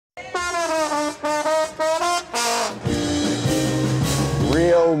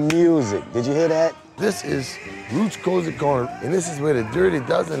Did you hear that? This is Roots Cozy Corner, and this is where the Dirty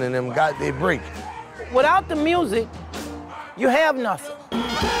Dozen and them got their break. Without the music, you have nothing.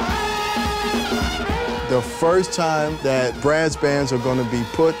 The first time that brass bands are going to be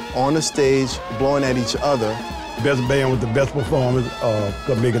put on the stage blowing at each other. Best band with the best performers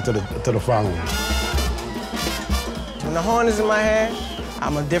could make it to the final. When the horn is in my hand,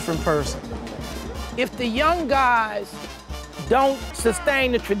 I'm a different person. If the young guys don't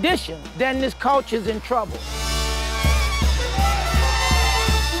sustain the tradition, then this culture's in trouble.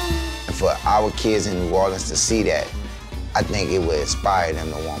 For our kids in New Orleans to see that, I think it would inspire them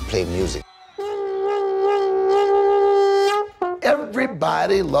to want to play music.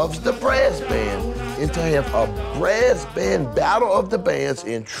 Everybody loves the brass band. And to have a brass band battle of the bands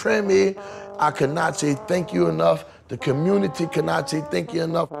in Treme, I cannot say thank you enough. The community cannot say thank you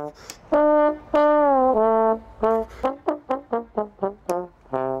enough.